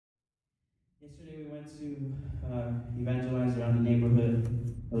Yesterday we went to evangelize around the neighborhood.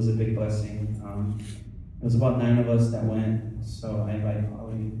 It was a big blessing. It was about 9 of us that went, so I invite all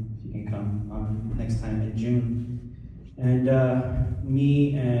of you if you can come next time in June. And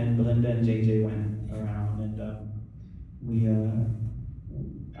me and Belinda and JJ went around, and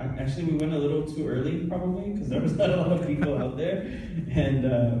we went a little too early probably because there was not a lot of people out there.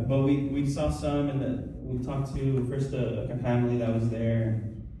 And but we saw some, and we talked to first a family that was there.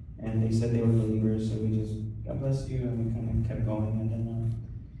 And they said they were believers, so we just, God bless you, and we kind of kept going. And then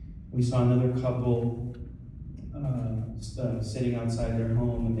we saw another couple sitting outside their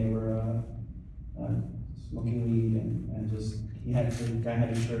home, and they were smoking weed, and just, the guy had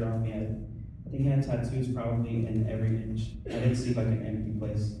his shirt off. I think he had tattoos probably in every inch. I didn't see like an empty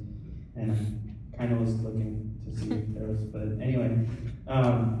place, and I kind of was looking to see if there was, but anyway.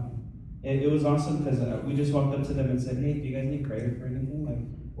 It was awesome because we just walked up to them and said, hey, do you guys need prayer for anything? Like,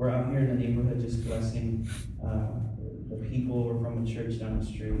 we're out here in the neighborhood just blessing the people. We're from a church down the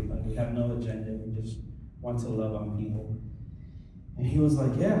street. Like, we have no agenda. We just want to love on people. And he was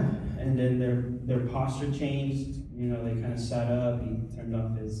like, yeah. And then their posture changed. You know, they kind of sat up. He turned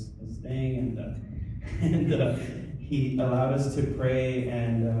off his thing, and he allowed us to pray.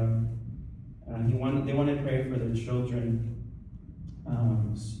 And they wanted prayer for their children.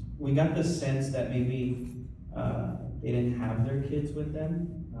 We got the sense that maybe they didn't have their kids with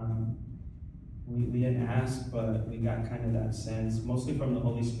them. We didn't ask, but we got kind of that sense, mostly from the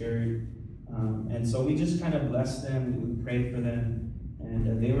Holy Spirit. And so we just kind of blessed them. We prayed for them,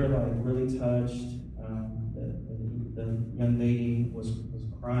 and they were like really touched. The young lady was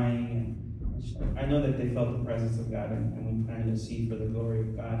crying, and I know that they felt the presence of God, and we planted a seed for the glory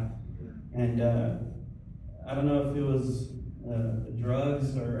of God. And I don't know if it was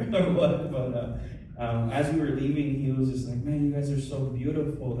drugs or what, but as we were leaving, he was just like, man, you guys are so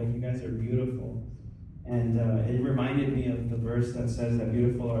beautiful. Like, you guys are beautiful. And it reminded me of the verse that says that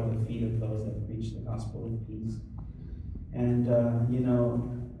beautiful are the feet of those that preach the gospel of peace. And, you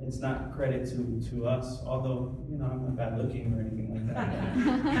know, it's not credit to us, although, you know, I'm not bad looking or anything like that.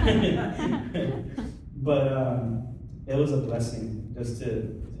 But it was a blessing just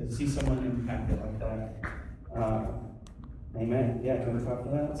to see someone impacted like that. Amen. Yeah, can we talk to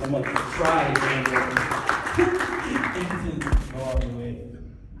that? Someone tried to go all the way.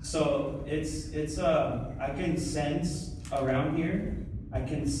 So it's I can sense around here, I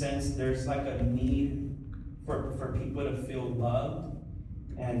can sense there's like a need for people to feel loved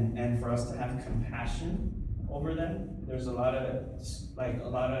and for us to have compassion over them. There's a lot of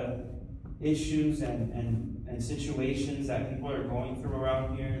issues and situations that people are going through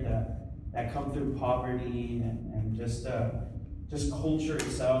around here that come through poverty and just culture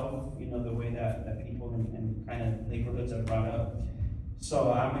itself, you know, the way that people in kind of neighborhoods are brought up.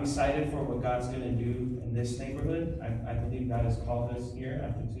 So I'm excited for what God's going to do in this neighborhood. I believe God has called us here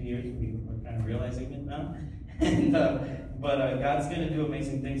after 2 years. We're kind of realizing it now. But God's going to do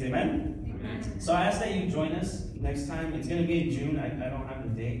amazing things. Amen? Amen? So I ask that you join us next time. It's going to be in June. I don't have the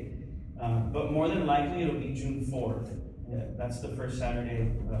date. But more than likely, it'll be June 4th. Yeah, that's the first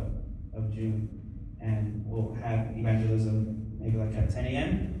Saturday of June. And we'll have evangelism maybe like at 10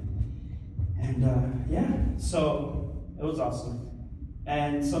 a.m. And yeah, so it was awesome.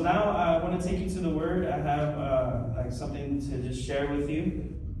 And so now I want to take you to the Word. I have like something to just share with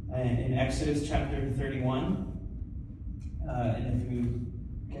you in Exodus chapter 31. And if you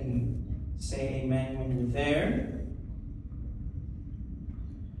can say amen when you're there.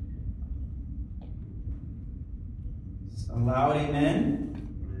 Just a loud amen.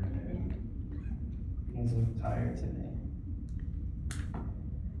 You guys look tired today.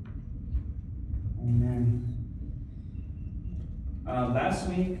 Amen. Last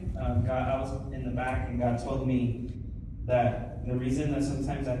week, I was in the back, and God told me that the reason that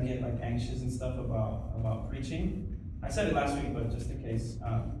sometimes I get like anxious and stuff about preaching, I said it last week, but just in case,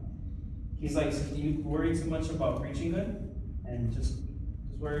 He's like, you worry too much about preaching good, and just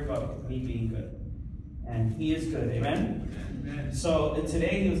worry about me being good. And He is good, amen? Amen. So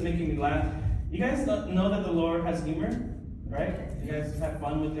today He was making me laugh. You guys know that the Lord has humor, right? You guys have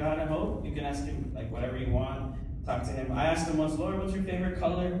fun with God, I hope. You can ask Him like whatever you want. Talk to Him. I asked Him once, Lord, what's your favorite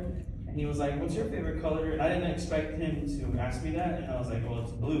color? And He was like, what's your favorite color? And I didn't expect Him to ask me that. And I was like, well,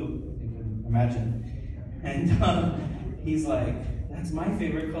 it's blue, if you can imagine. And He's like, that's my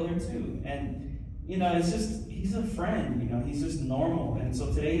favorite color too. And, you know, it's just, He's a friend, you know, He's just normal. And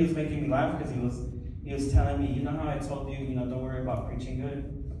so today He was making me laugh because He was telling me, you know how I told you, you know, don't worry about preaching good?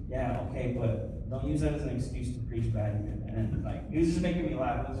 Yeah, okay, but don't use that as an excuse to preach bad. And like, He was just making me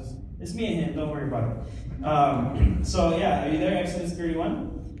laugh. It was just, it's me and Him, don't worry about it. So yeah, are you there? Exodus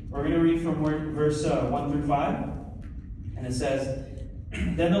 31? We're going to read from verse 1 through 5. And it says,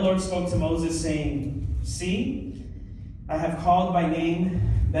 Then the Lord spoke to Moses, saying, See, I have called by name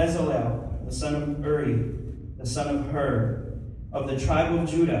Bezalel, the son of Uri, the son of Hur, of the tribe of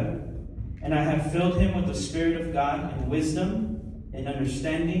Judah, and I have filled him with the Spirit of God in wisdom, in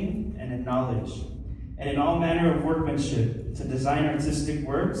understanding, and in knowledge, and in all manner of workmanship, to design artistic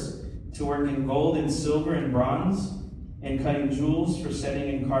works, to work in gold and silver and bronze, in cutting jewels, for setting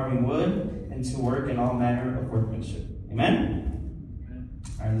and carving wood, and to work in all manner of workmanship. Amen?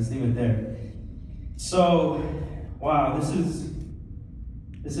 All right, let's leave it there. So, wow, this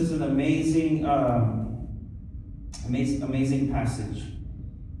is an amazing, amazing passage.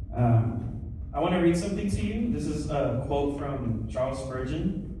 I want to read something to you. This is a quote from Charles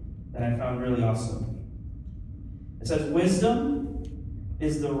Spurgeon that I found really awesome. It says, Wisdom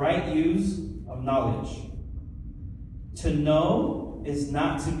is the right use of knowledge. To know is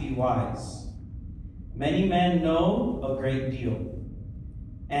not to be wise. Many men know a great deal,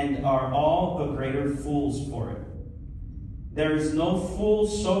 and are all the greater fools for it. There is no fool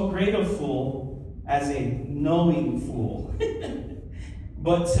so great a fool as a knowing fool.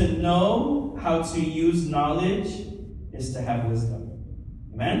 But to know how to use knowledge is to have wisdom.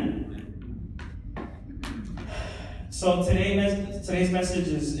 Amen? So today's message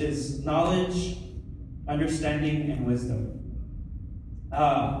is knowledge, understanding, and wisdom.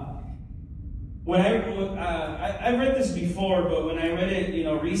 When I read this before, but when I read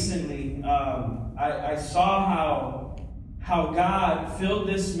it, recently, I saw how God filled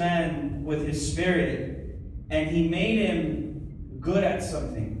this man with His Spirit, and He made him good at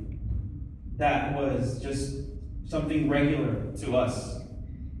something that was just something regular to us.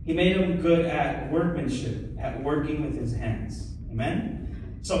 He made him good at workmanship, at working with his hands.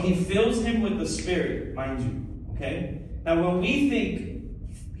 Amen? So He fills him with the Spirit, mind you. Okay? Now, when we think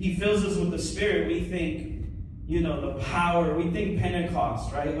He fills us with the Spirit, we think, the power. We think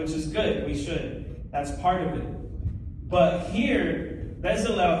Pentecost, right? Which is good. We should. That's part of it. But here,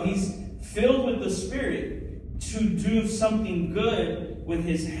 Bezalel, he's filled with the Spirit to do something good with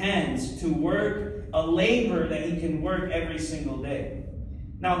his hands, to work a labor that he can work every single day.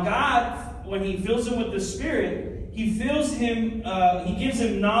 Now, God, when He fills him with the Spirit, He fills him, He gives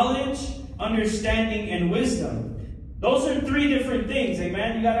him knowledge, understanding, and wisdom. Those are three different things,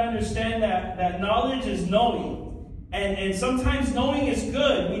 amen? You got to understand that knowledge is knowing. And sometimes knowing is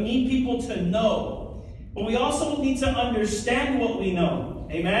good. We need people to know. But we also need to understand what we know,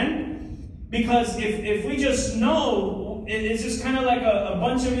 amen? Because if we just know, it's just kind of like a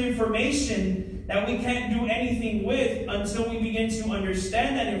bunch of information that we can't do anything with until we begin to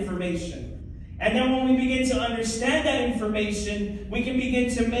understand that information. And then when we begin to understand that information, we can begin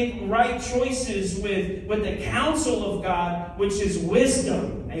to make right choices with the counsel of God, which is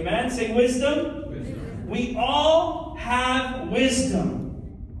wisdom. Amen? Say wisdom. Wisdom. We all have wisdom.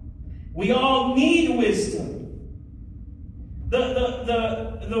 We all need wisdom.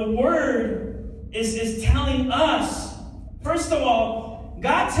 The word is telling us, first of all,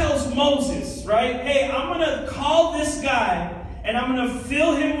 God tells Moses, right? Hey, I'm going to call this guy and I'm going to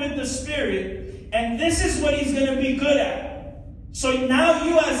fill him with the Spirit, and this is what he's going to be good at. So now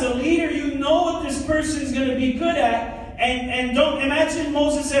you as a leader, you know what this person is going to be good at, and don't imagine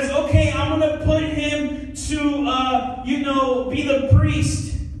Moses says, okay, I'm going to put him to, be the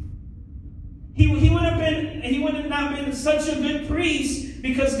priest. He would have not been such a good priest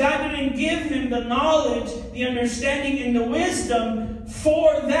because God didn't give him the knowledge, the understanding, and the wisdom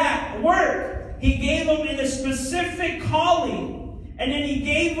for that work. He gave him in a specific calling. And then He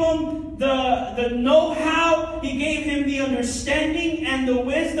gave him the know-how. He gave him the understanding and the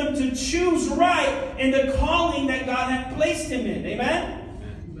wisdom to choose right in the calling that God had placed him in.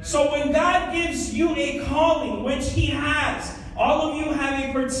 Amen? So when God gives you a calling, which He has, all of you have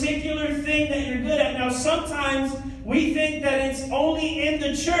a particular thing that you're good at. Now, sometimes we think that it's only in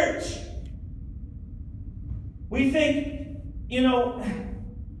the church. We think,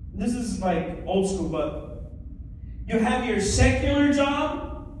 this is like old school, but you have your secular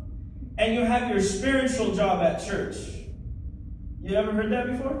job and you have your spiritual job at church. You ever heard that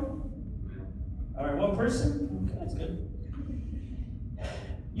before? All right, one person? Okay, that's good.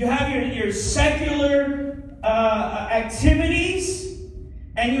 You have your secular activities,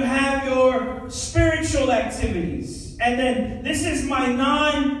 and you have your spiritual activities. And then this is my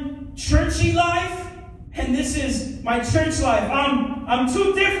non-churchy life, and this is my church life. I'm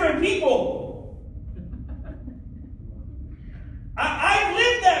two different people. I've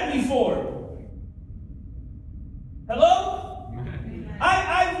lived that before. Hello?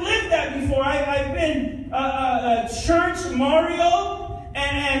 I've lived that before. I've been church Mario,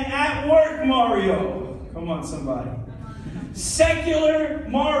 and at work Mario. Come on, somebody. Secular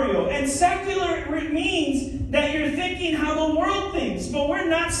Mario. And secular means that you're thinking how the world thinks. But we're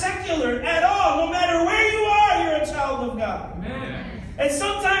not secular at all. No matter where you are, you're a child of God. Amen. And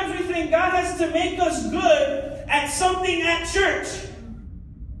sometimes we think God has to make us good at something at church.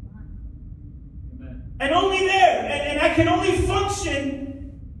 Amen. And only there. And I can only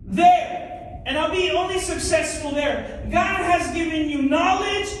function there. And I'll be only successful there. God has given you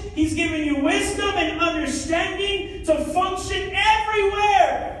knowledge. He's given you wisdom and understanding to function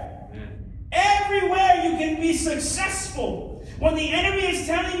everywhere. Everywhere you can be successful. When the enemy is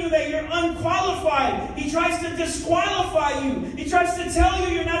telling you that you're unqualified, he tries to disqualify you. He tries to tell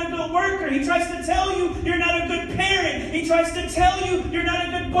you you're not a good worker. He tries to tell you you're not a good parent. He tries to tell you you're not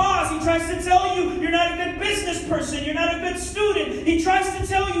a good boss. He tries to tell you you're not a good business person. You're not a good student. He tries to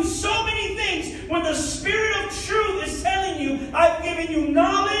tell you so many things when the Spirit of truth is telling you, I've given you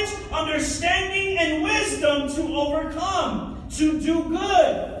knowledge, understanding, and wisdom to overcome, to do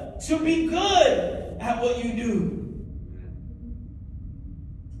good, to be good at what you do.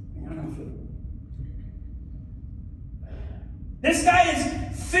 This guy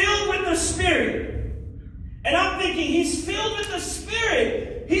is filled with the Spirit. And I'm thinking, he's filled with the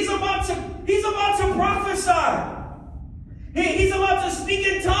Spirit. He's about to prophesy. He's about to speak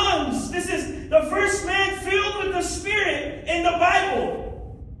in tongues. This is the first man filled with the Spirit in the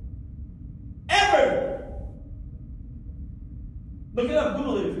Bible. Ever. Look it up,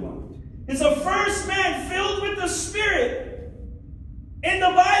 Google it if you want. It's the first man filled with the Spirit in the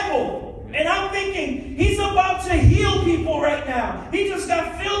Bible. And I'm thinking, he's about to heal people right now. He just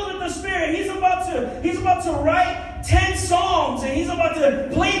got filled with the Spirit. He's about to write 10 songs, and he's about to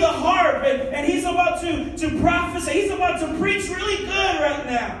play the harp, and he's about to prophesy. He's about to preach really good right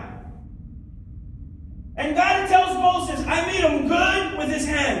now. And God tells Moses, I made him good with his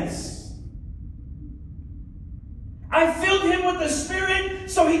hands. I filled him with the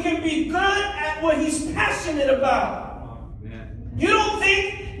Spirit so he can be good at what he's passionate about. You don't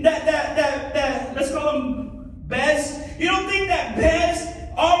think that let's call him Bez. You don't think that Bez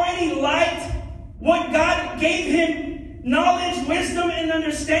already liked what God gave him knowledge, wisdom, and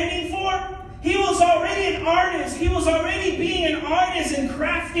understanding for? He was already an artist. He was already being an artist and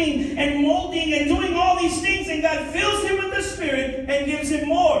crafting and molding and doing all these things. And God fills him with the Spirit and gives him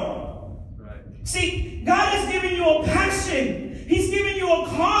more. Right. See, God has given you a passion. He's giving you a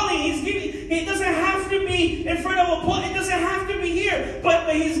calling. It doesn't have to be in front of a pulpit. It doesn't have to be here.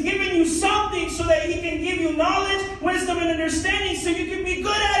 But He's giving you something so that He can give you knowledge, wisdom, and understanding so you can be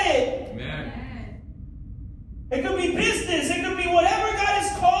good at it. Amen. It could be business. It could be whatever God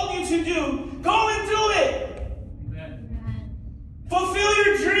has called you to do. Go and do it. Amen. Fulfill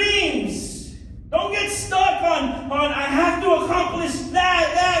your dreams. Don't get stuck on I have to accomplish that,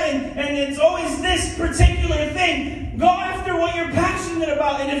 and it's always this particular thing. Go after what you're passionate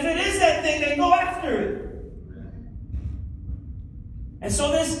about. And if it is that thing, then go after it. And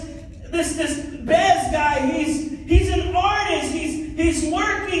so this Bez guy, he's an artist. He's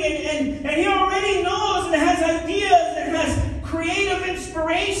working and he already knows and has ideas and has creative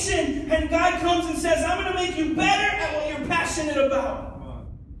inspiration. And God comes and says, I'm going to make you better at what you're passionate about.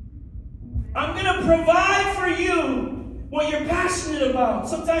 I'm going to provide for you what you're passionate about.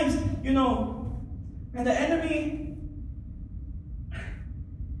 Sometimes, and the enemy,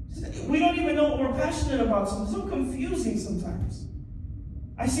 we don't even know what we're passionate about. So it's so confusing sometimes.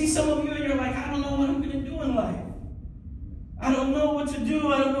 I see some of you and you're like, I don't know what I'm going to do in life. I don't know what to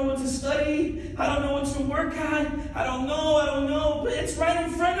do. I don't know what to study. I don't know what to work on. I don't know. But it's right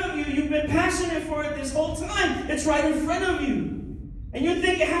in front of you. You've been passionate for it this whole time. It's right in front of you. And you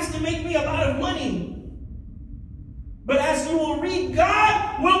think it has to make me a lot of money. But as you will read,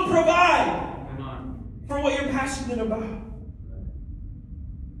 God will provide for what you're passionate about.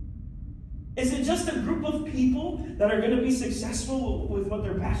 Is it just a group of people that are going to be successful with what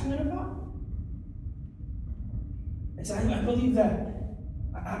they're passionate about? I believe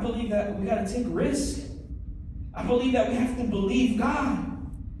that we got to take risks. I believe that we have to believe God.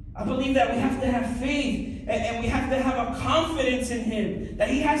 I believe that we have to have faith and we have to have a confidence in Him that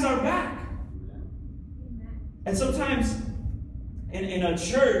He has our back. And sometimes in a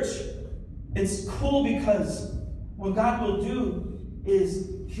church, it's cool because what God will do is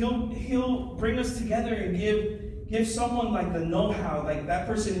He'll bring us together and give someone like the know-how, like that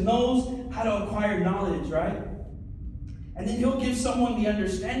person knows how to acquire knowledge, right? And then He'll give someone the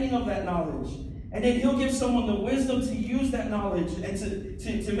understanding of that knowledge. And then He'll give someone the wisdom to use that knowledge and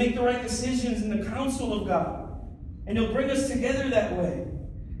to make the right decisions in the counsel of God. And He'll bring us together that way.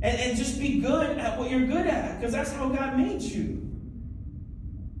 And just be good at what you're good at, because that's how God made you.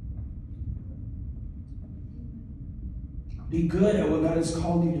 Be good at what God has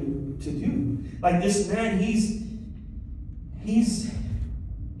called you to do. Like this man, he's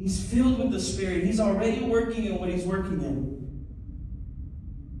filled with the Spirit. He's already working in what he's working in.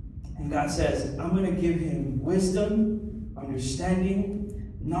 And God says, I'm going to give him wisdom,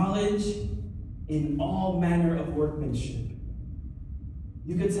 understanding, knowledge in all manner of workmanship.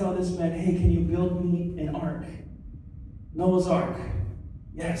 You could tell this man, hey, can you build me an ark? Noah's Ark.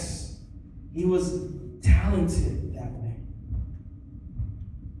 Yes. He was talented that way.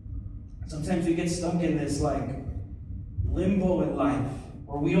 Sometimes we get stuck in this like limbo in life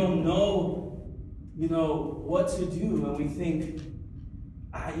where we don't know, what to do, and we think,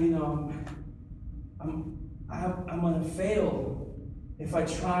 I'm gonna fail if I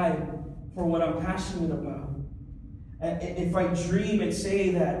try for what I'm passionate about. If I dream and say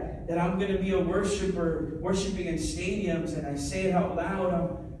that I'm going to be a worshiper, worshiping in stadiums, and I say it out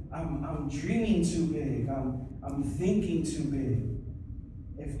loud, I'm dreaming too big. I'm thinking too big.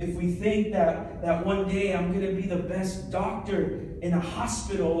 If we think that one day I'm going to be the best doctor in a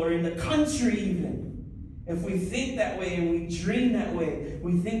hospital or in the country even, if we think that way and we dream that way,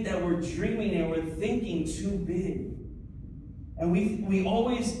 we think that we're dreaming and we're thinking too big. And we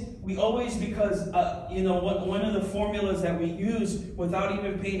always, because, one of the formulas that we use without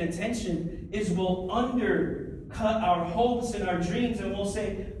even paying attention is we'll undercut our hopes and our dreams, and we'll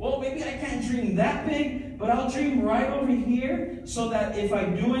say, well, maybe I can't dream that big, but I'll dream right over here so that if I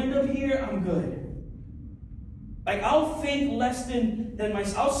do end up here, I'm good. Like, I'll think less than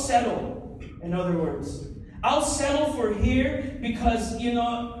myself. I'll settle, in other words. I'll settle for here because,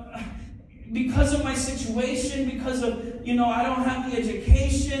 because of my situation, because of, I don't have the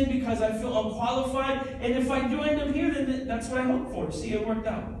education, because I feel unqualified. And if I do end up here, then that's what I hope for. See, it worked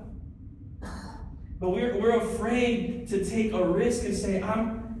out. But we're afraid to take a risk and say,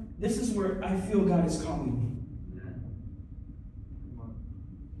 this is where I feel God is calling me.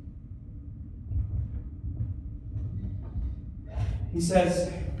 He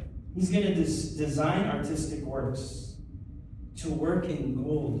says he's going to design artistic works to work in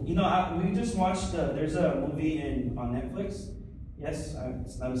gold. We just watched, there's a movie on Netflix. Yes,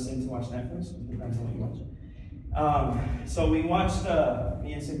 it's not a sin to watch Netflix. It depends on what you watch. So we watched,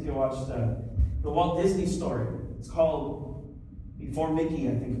 me and Cynthia watched the Walt Disney story. It's called Before Mickey,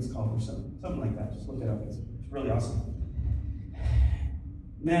 I think it's called, or something like that. Just look it up. It's really awesome.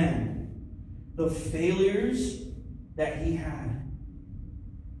 Man, the failures that he had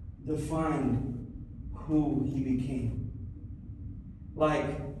defined who he became.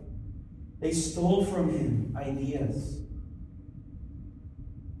 Like, they stole from him ideas.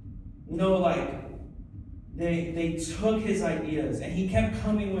 They took his ideas, and he kept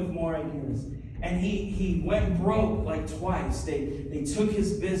coming with more ideas. And he went broke like twice. They took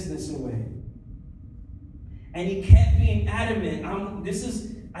his business away. And he kept being adamant.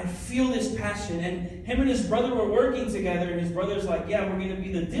 I feel this passion. And him and his brother were working together, and his brother's like, yeah, we're going to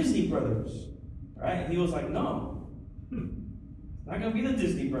be the Disney Brothers. Right? And he was like, no. It's not going to be the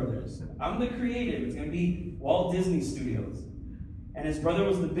Disney Brothers. I'm the creative. It's going to be Walt Disney Studios. And his brother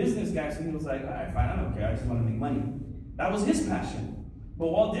was the business guy, so he was like, all right, fine, I don't care. I just want to make money. That was his passion. But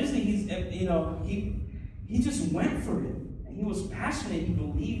Walt Disney, he just went for it. And he was passionate. He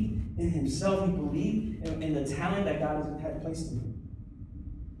believed in himself. He believed in the talent that God had placed in him.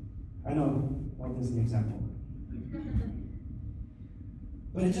 I know, Walt Disney example.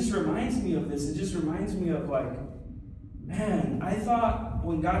 But it just reminds me of this. It just reminds me of like, man, I thought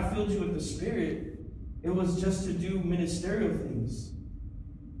when God filled you with the Spirit, it was just to do ministerial things.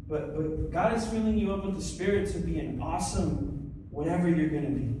 But God is filling you up with the Spirit to be an awesome whatever you're going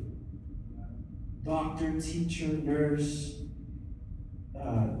to be. Doctor, teacher, nurse,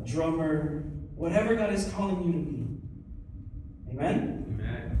 drummer, whatever God is calling you to be. Amen?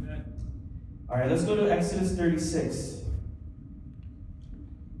 Amen. All right, let's go to Exodus 36.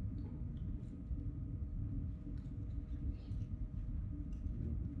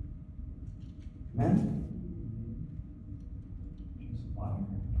 Amen?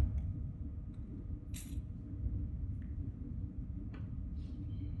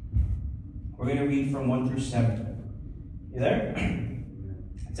 We're going to read from 1 through 7. You there?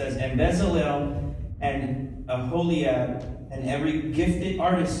 It says, and Bezalel and Aholiab and every gifted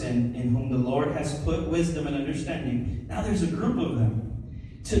artisan in whom the Lord has put wisdom and understanding. Now there's a group of them.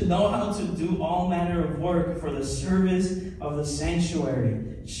 To know how to do all manner of work for the service of the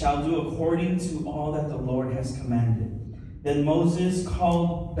sanctuary shall do according to all that the Lord has commanded. Then Moses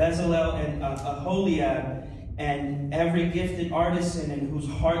called Bezalel and Aholiab and every gifted artisan in whose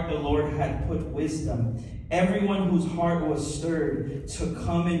heart the Lord had put wisdom, everyone whose heart was stirred to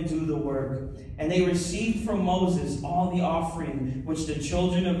come and do the work. And they received from Moses all the offering which the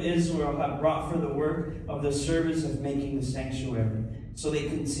children of Israel had brought for the work of the service of making the sanctuary. So they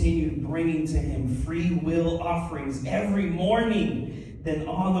continued bringing to him free will offerings every morning. Then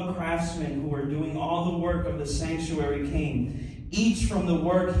all the craftsmen who were doing all the work of the sanctuary came, each from the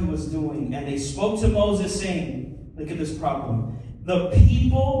work he was doing. And they spoke to Moses, saying, look at this problem. The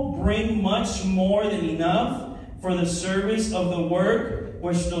people bring much more than enough for the service of the work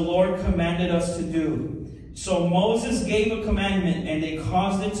which the Lord commanded us to do. So Moses gave a commandment, and they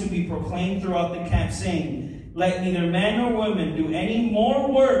caused it to be proclaimed throughout the camp, saying, let neither man nor woman do any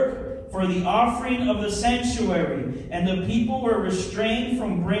more work for the offering of the sanctuary. And the people were restrained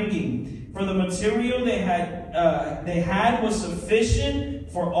from bringing, for the material they had was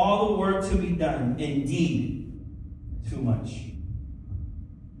sufficient for all the work to be done. Indeed, too much.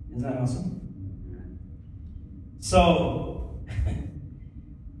 Isn't that awesome? So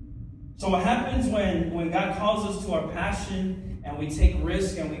what happens when God calls us to our passion and we take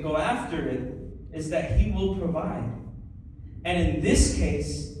risk and we go after it is that he will provide. And in this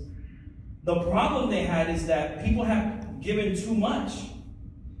case, the problem they had is that people have given too much.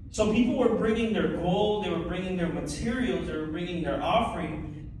 So people were bringing their gold, they were bringing their materials, they were bringing their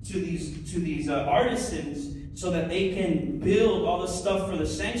offering to these artisans, so that they can build all the stuff for the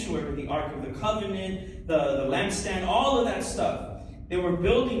sanctuary, the Ark of the Covenant, the lampstand, all of that stuff. They were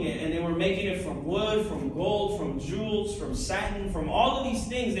building it, and they were making it from wood, from gold, from jewels, from satin, from all of these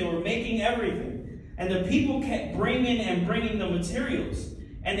things. They were making everything. And the people kept bringing the materials.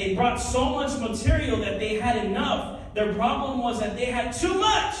 And they brought so much material that they had enough. Their problem was that they had too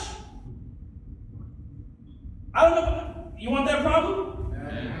much. I don't know. You want that problem?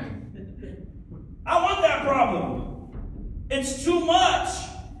 I want that problem. It's too much.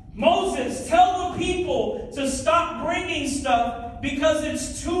 Moses, tell the people to stop bringing stuff because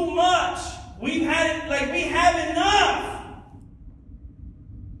it's too much. We've had it, we have enough.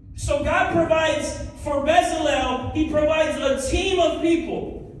 So God provides for Bezalel, he provides a team of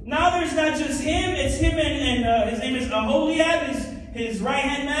people. Now there's not just him, it's him and his name is Aholiab, his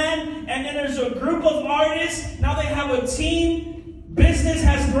right-hand man. And then there's a group of artists. Now they have a team. Business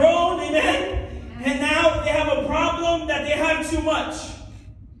has grown, amen? And now they have a problem that they have too much.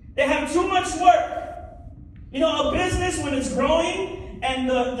 They have too much work. You know, a business, when it's growing and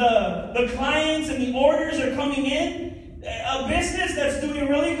the clients and the orders are coming in, a business that's doing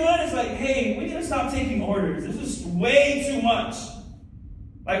really good is like, hey, we need to stop taking orders. This is way too much.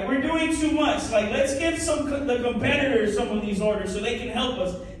 We're doing too much. Let's give the competitors some of these orders so they can help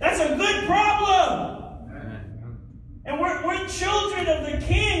us. That's a good problem. And we're children of the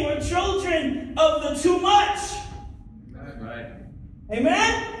King. We're children of the too much. Right.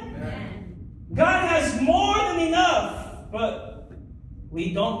 Amen? Amen? God has more than enough, but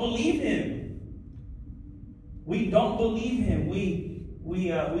we don't believe him. We don't believe him.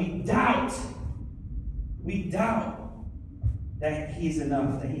 We doubt. We doubt that he's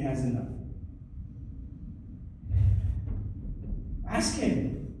enough, that he has enough. Ask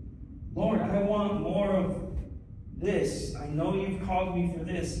him, Lord, I want more of this. I know you've called me for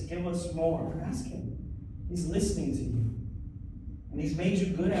this. Give us more. Ask him. He's listening to you. And he's made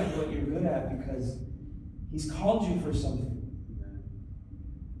you good at what you're good at because he's called you for something.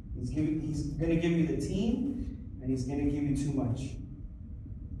 He's going to give you the team, and he's going to give you too much.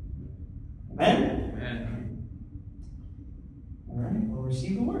 Amen? Amen. All right. We'll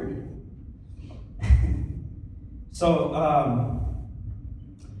receive the word. So,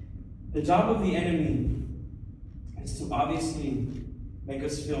 the job of the enemy is to obviously make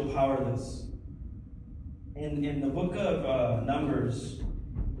us feel powerless. In the book of Numbers,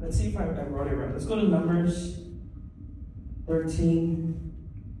 let's see if I wrote it right. Let's go to Numbers 13.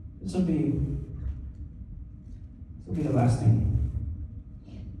 This will be the last thing.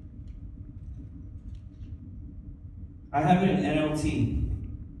 I have it in NLT.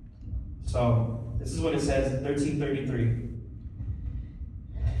 So this is what it says, 13:33.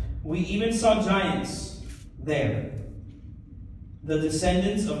 We even saw giants there, the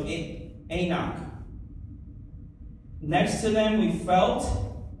descendants of Enoch. Next to them we felt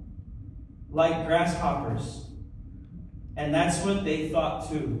like grasshoppers. And that's what they thought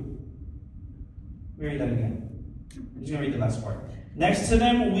too. Let me read that again. I'm just going to read the last part. Next to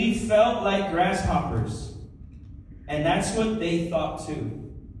them we felt like grasshoppers. And that's what they thought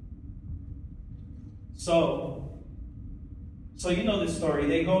too. So you know the story.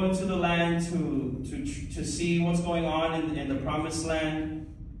 They go into the land to see what's going on in the promised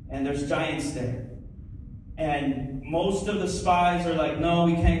land. And there's giants there. And most of the spies are like, no,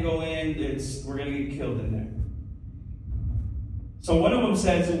 we can't go in. We're going to get killed in there. So one of them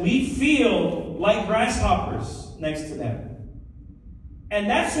says, we feel like grasshoppers next to them. And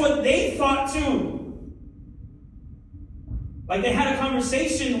that's what they thought too. Like they had a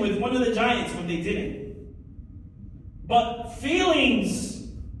conversation with one of the giants, but they didn't. But feelings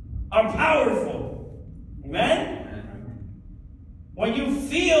are powerful. Amen? When you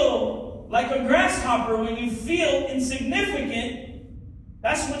feel like a grasshopper, when you feel insignificant,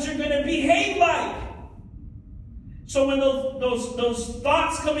 that's what you're going to behave like. So when those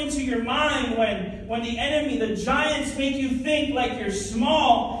thoughts come into your mind, when the enemy, the giants, make you think like you're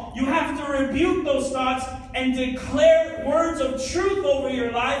small, you have to rebuke those thoughts and declare words of truth over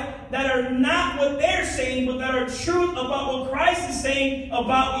your life that are not what they're saying, but that are truth about what Christ is saying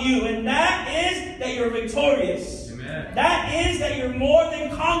about you. And that is that you're victorious. Amen. That is that you're more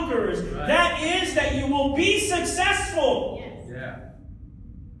than conquerors. Right. That is that you will be successful. Yes. Yeah.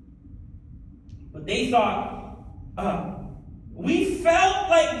 But they thought, we felt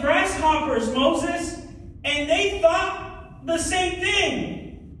like grasshoppers, Moses, and they thought the same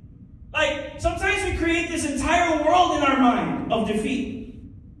thing. Like, sometimes we create this entire world in our mind of defeat.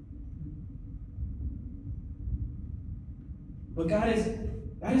 But God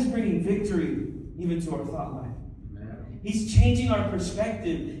is bringing victory even to our thought life. Amen. He's changing our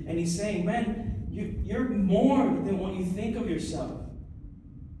perspective, and He's saying, man, you're more than what you think of yourself.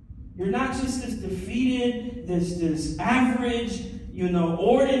 You're not just this defeated, this average,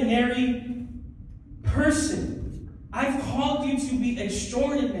 ordinary person. I've called you to be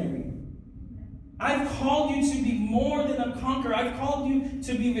extraordinary. I've called you to be more than a conqueror. I've called you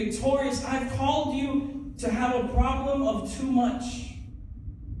to be victorious. I've called you to have a problem of too much.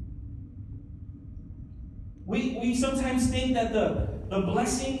 We sometimes think that the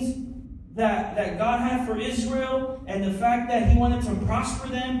blessings that God had for Israel and the fact that He wanted to prosper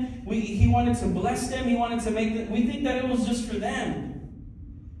them, He wanted to bless them, He wanted to make them, we think that it was just for them.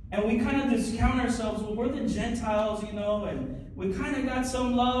 And we kind of discount ourselves, well, we're the Gentiles, and we kind of got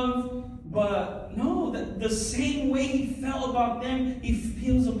some love, but no, the same way He felt about them, He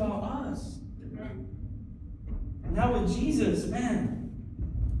feels about us. And now with Jesus, man.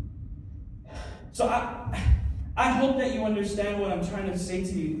 So I hope that you understand what I'm trying to say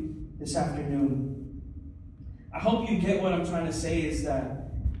to you this afternoon. I hope you get what I'm trying to say is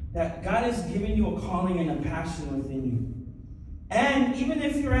that God has given you a calling and a passion within you. And even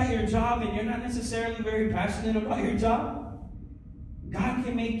if you're at your job and you're not necessarily very passionate about your job, God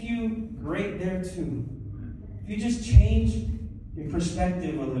can make you great there too. If you just change your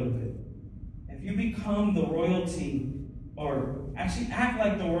perspective a little bit. If you become the royalty, or actually act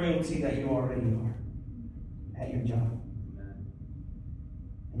like the royalty that you already are at your job.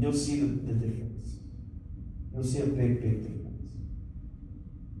 And you'll see the difference. You'll see a big, big difference.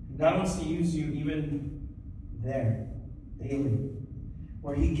 God wants to use you even there, daily,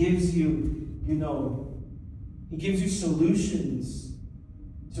 where He gives you, He gives you solutions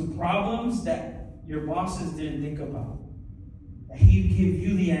to problems that your bosses didn't think about. That He'd give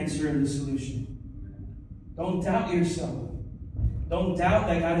you the answer and the solution. Don't doubt yourself. Don't doubt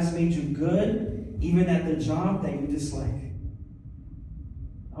that God has made you good, even at the job that you dislike.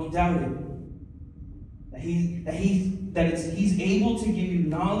 Don't doubt it. He's able to give you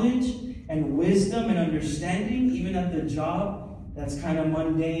knowledge and wisdom and understanding, even at the job that's kind of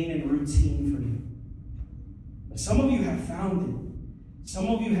mundane and routine for you. But some of you have found it. Some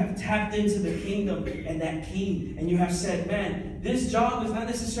of you have tapped into the kingdom and that King, and you have said, man, this job is not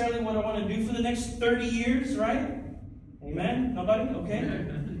necessarily what I want to do for the next 30 years, right? Amen? Nobody? Okay.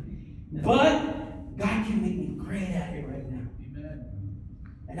 But God can make me great at it right now.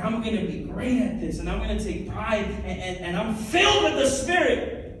 And I'm going to be great at this. And I'm going to take pride. And I'm filled with the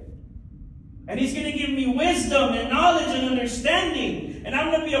Spirit. And He's going to give me wisdom and knowledge and understanding. And I'm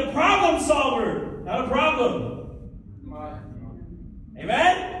going to be a problem solver, not a problem.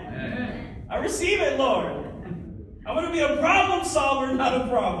 Amen? Amen. I receive it, Lord. I'm going to be a problem solver, not a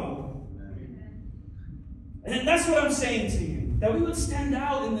problem. And that's what I'm saying to you. That we would stand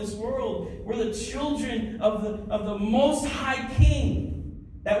out in this world. We're the children of the Most High King.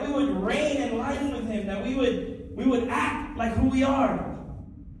 That we would reign in life with Him. That we would act like who we are.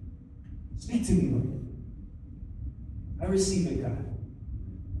 Speak to me, Lord. I receive it, God.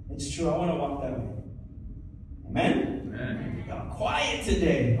 It's true. I want to walk that way. Amen? Amen. Y'all quiet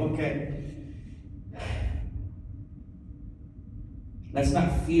today. Okay. Let's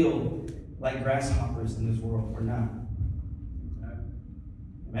not feel like grasshoppers in this world. We're not.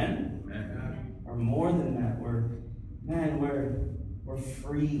 Amen? Amen. Or more than that. We're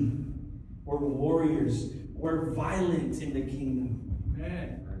free. We're warriors. we're violent in the kingdom.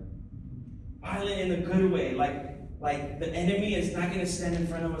 Amen. Violent in a good way. Like the enemy is not going to stand in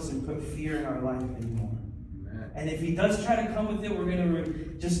front of us and put fear in our life anymore. Amen. And if he does try to come with it, we're going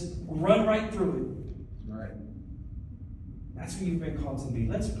to just run right through it. Right. That's who you've been called to be.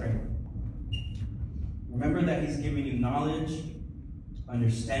 Let's pray. Remember that he's giving you knowledge,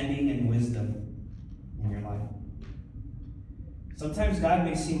 understanding, and wisdom in your life. Sometimes God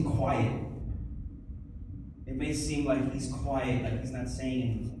may seem quiet. It may seem like he's quiet, like he's not saying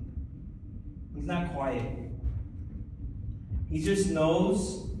anything. He's not quiet. He just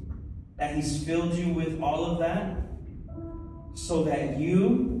knows that he's filled you with all of that so that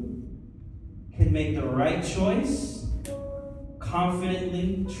you can make the right choice,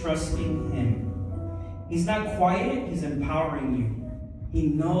 confidently trusting him. He's not quiet, he's empowering you. He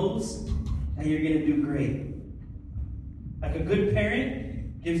knows that you're going to do great. Like a good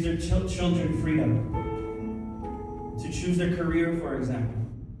parent gives their children freedom to choose their career, for example.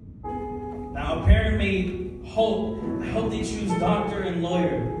 Now, a parent may I hope they choose doctor and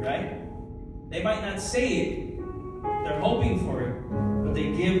lawyer, right? They might not say it. They're hoping for it. But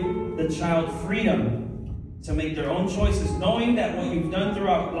they give the child freedom to make their own choices, knowing that what you've done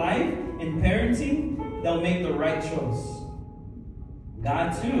throughout life in parenting, they'll make the right choice.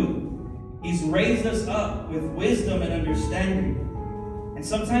 God, too, he's raised us up with wisdom and understanding. And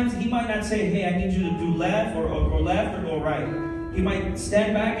sometimes he might not say, hey, I need you to do left or go left or go right. He might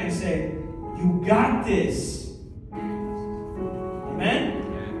stand back and say, you got this. Amen?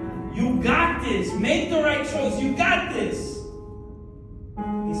 You got this. Make the right choice. You got this.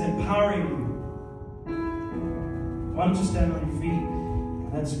 He's empowering you. Why don't you stand on your feet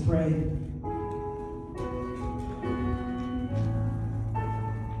and let's pray.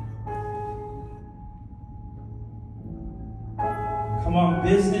 Come on,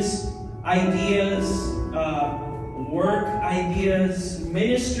 business ideas, work ideas,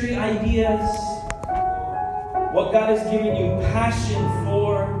 ministry ideas. What God has given you passion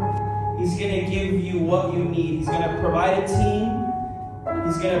for, he's going to give you what you need. He's going to provide a team.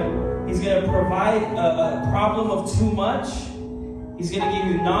 He's going to provide a problem of too much. He's going to give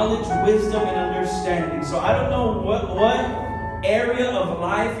you knowledge, wisdom, and understanding. So I don't know what area of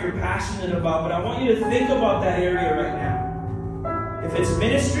life you're passionate about, but I want you to think about that area right now. If it's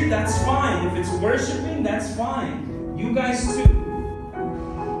ministry, that's fine. If it's worshiping, that's fine. You guys too.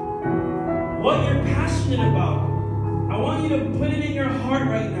 What you're passionate about, I want you to put it in your heart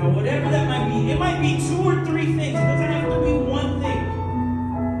right now. Whatever that might be. It might be 2 or 3 things. It doesn't have to be one thing.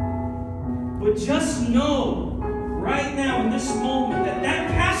 But just know right now in this moment that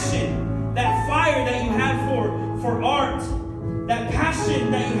passion, that fire that you have for art, that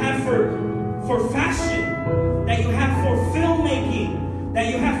passion that you have for fashion, that you have for filmmaking, that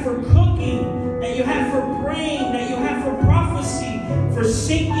you have for cooking, that you have for praying, that you have for prophecy, for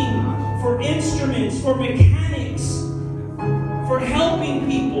singing, for instruments, for mechanics, for helping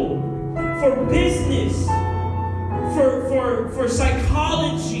people, for business, for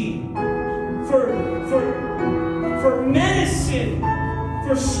psychology, for medicine,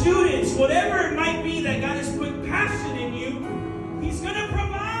 for students, whatever it might be that God has put passion in you, he's going to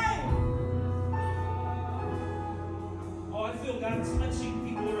provide. Oh, I feel God touching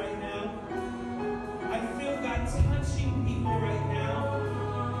people right now. I feel God touching people right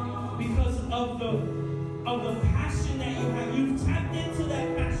now because of the passion that you have. You've tapped into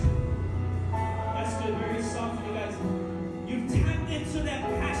that passion. That's good. Very soft, you guys. You've tapped into that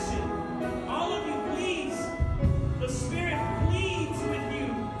passion. All of you, please. The Spirit pleads with you.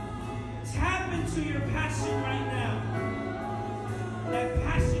 Tap into your passion right now. That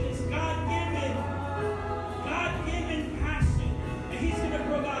passion is God-given. God-given passion. And he's going to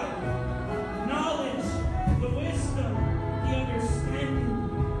provide knowledge, the wisdom, the understanding.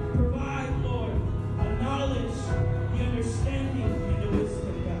 Provide, Lord, the knowledge, the understanding, and the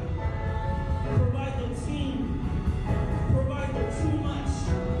wisdom, God. Provide the team. Provide the too much.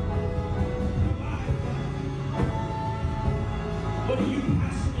 Provide, God. What are you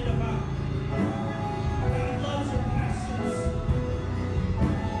passionate about? God loves your passions.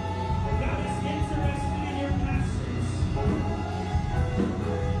 God is interested in your passions.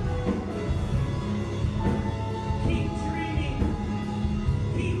 Keep dreaming.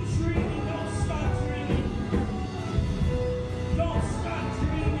 Keep dreaming. Don't stop dreaming. Don't stop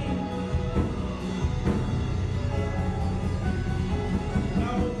dreaming.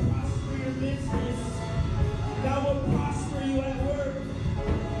 God will prosper your business. God will prosper you at work.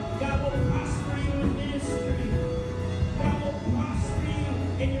 God will prosper you in ministry. God will prosper you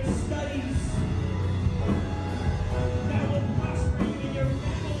in your studies. God will prosper you in your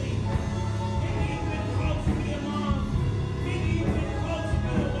family. Maybe you've been called to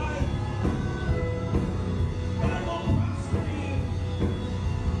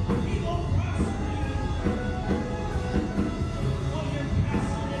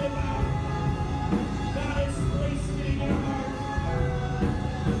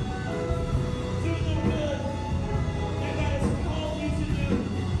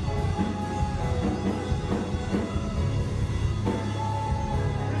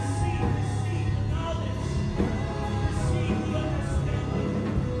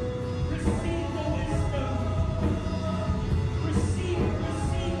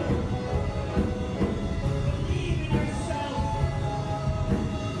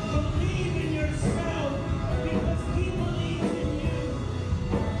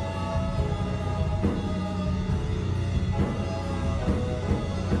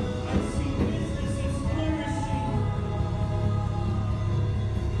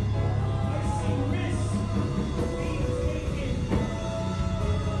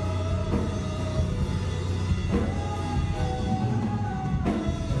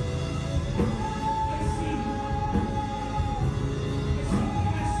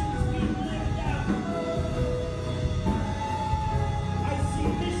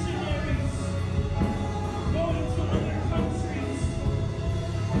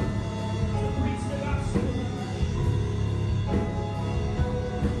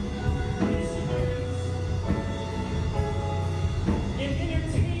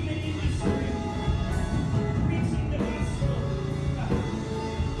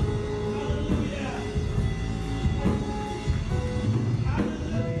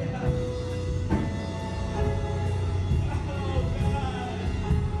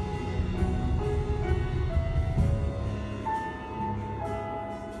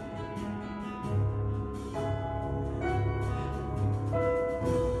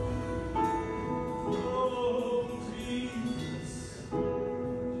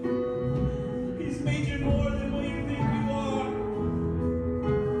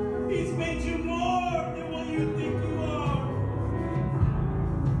He's made you more than what you think you are.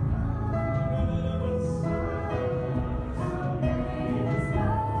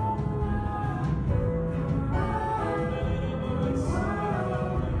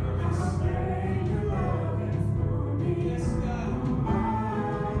 Yes, God.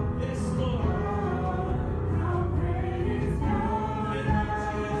 Yes, Lord. Thank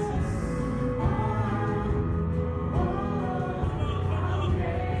you, Jesus.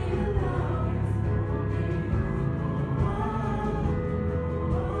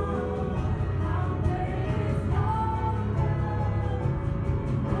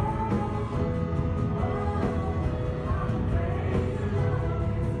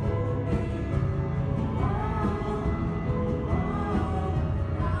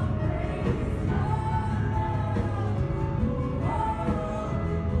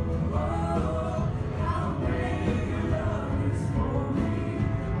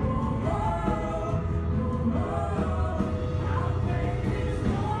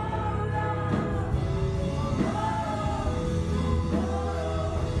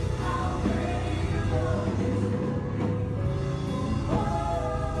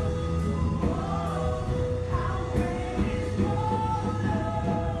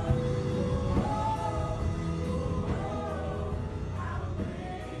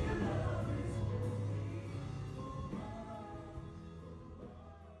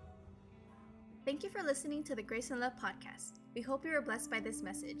 Thank you for listening to the Grace and Love podcast. We hope you were blessed by this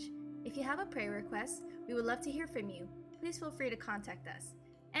message. If you have a prayer request, we would love to hear from you. Please feel free to contact us.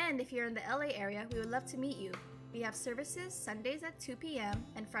 And if you're in the LA area, we would love to meet you. We have services Sundays at 2 p.m.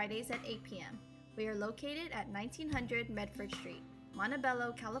 and Fridays at 8 p.m. We are located at 1900 Medford Street,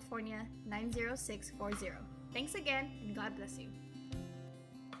 Montebello, California, 90640. Thanks again, and God bless you.